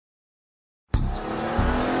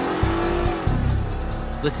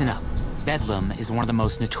Listen up. Bedlam is one of the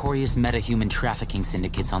most notorious meta-human trafficking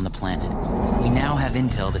syndicates on the planet. We now have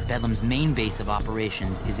intel that Bedlam's main base of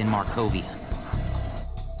operations is in Markovia.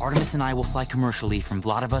 Artemis and I will fly commercially from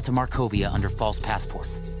Vladova to Markovia under false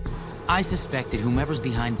passports. I suspect that whomever's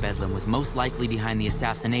behind Bedlam was most likely behind the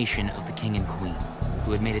assassination of the King and Queen,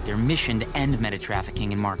 who had made it their mission to end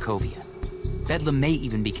meta-trafficking in Markovia. Bedlam may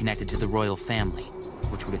even be connected to the royal family,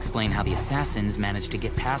 which would explain how the assassins managed to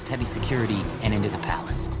get past heavy security and into the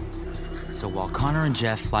palace. So while Connor and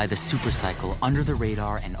Jeff fly the supercycle under the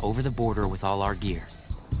radar and over the border with all our gear,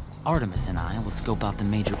 Artemis and I will scope out the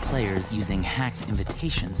major players using hacked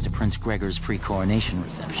invitations to Prince Gregor's pre-coronation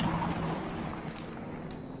reception.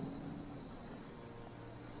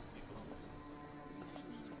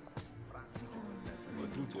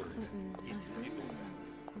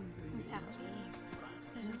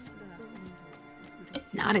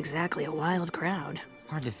 Not exactly a wild crowd.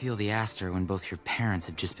 Hard to feel the Aster when both your parents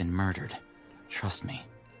have just been murdered. Trust me.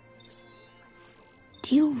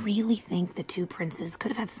 Do you really think the two princes could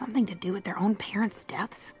have had something to do with their own parents'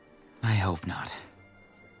 deaths? I hope not.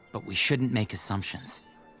 But we shouldn't make assumptions.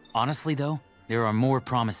 Honestly, though, there are more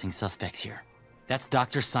promising suspects here. That's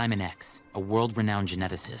Dr. Simon X, a world-renowned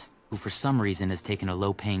geneticist, who for some reason has taken a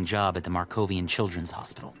low-paying job at the Markovian Children's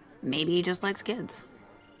Hospital. Maybe he just likes kids.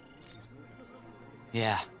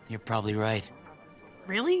 Yeah, you're probably right.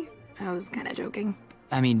 Really? I was kinda joking.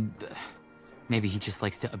 I mean, maybe he just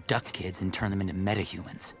likes to abduct kids and turn them into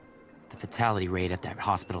metahumans. The fatality rate at that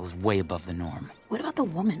hospital is way above the norm. What about the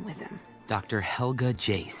woman with him? Dr. Helga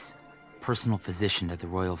Jace, personal physician to the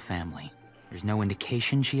royal family. There's no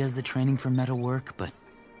indication she has the training for meta work, but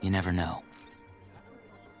you never know.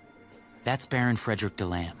 That's Baron Frederick de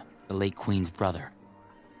Lam, the late Queen's brother.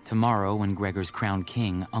 Tomorrow, when Gregor's crowned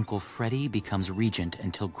king, Uncle Freddy becomes regent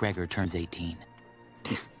until Gregor turns 18.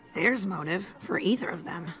 There's motive for either of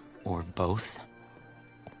them. Or both.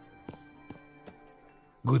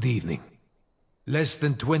 Good evening. Less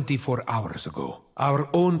than 24 hours ago, our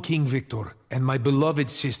own King Victor and my beloved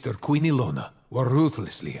sister Queen Ilona were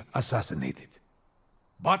ruthlessly assassinated.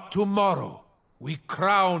 But tomorrow, we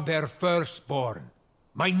crown their firstborn,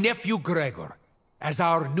 my nephew Gregor, as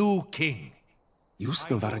our new king.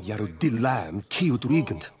 Just nu var jag dillam kiut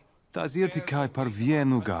regent. Tazirti kai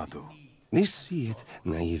parvienu gado. Nissiet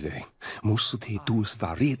naive. Mussuti dus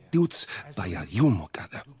varetiuts baja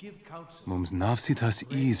jumokada. Mums navsitas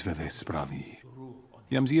izveles spravi.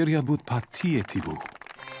 Jam ziria but patietibu.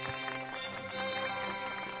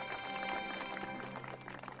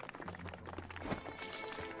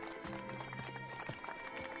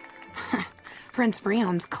 Prince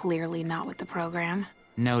Brion's clearly not with the program.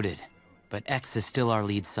 Noted. But X is still our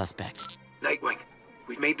lead suspect. Nightwing,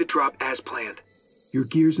 we've made the drop as planned. Your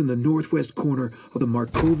gear's in the northwest corner of the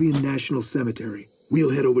Markovian National Cemetery. We'll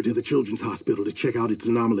head over to the Children's Hospital to check out its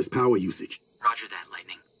anomalous power usage. Roger that,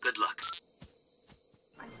 Lightning. Good luck.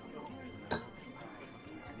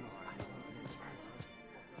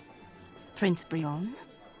 Prince Brion?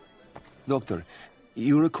 Doctor,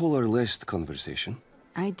 you recall our last conversation?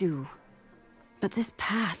 I do. But this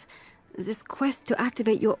path, this quest to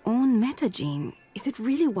activate your own metagene, is it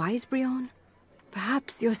really wise, Brion?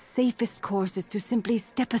 Perhaps your safest course is to simply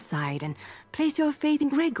step aside and place your faith in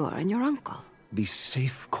Gregor and your uncle. The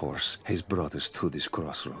safe course has brought us to this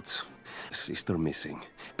crossroads. Sister missing,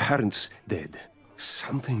 parents dead.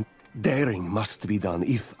 Something daring must be done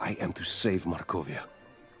if I am to save Markovia.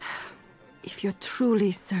 If you're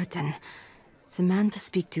truly certain, the man to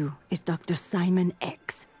speak to is Dr. Simon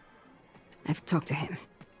X. I've talked to him.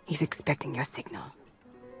 He's expecting your signal.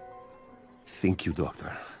 Thank you,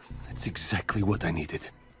 Doctor. That's exactly what I needed.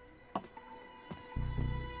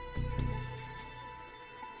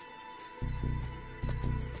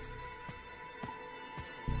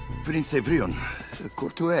 Prince Brion,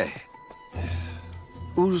 Courtois.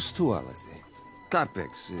 Us tualete.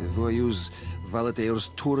 Carpex, voius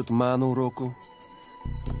valateors turret mano roco?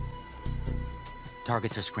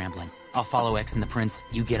 Targets are scrambling. I'll follow X and the Prince.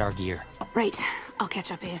 You get our gear. Right. I'll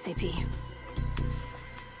catch up ASAP.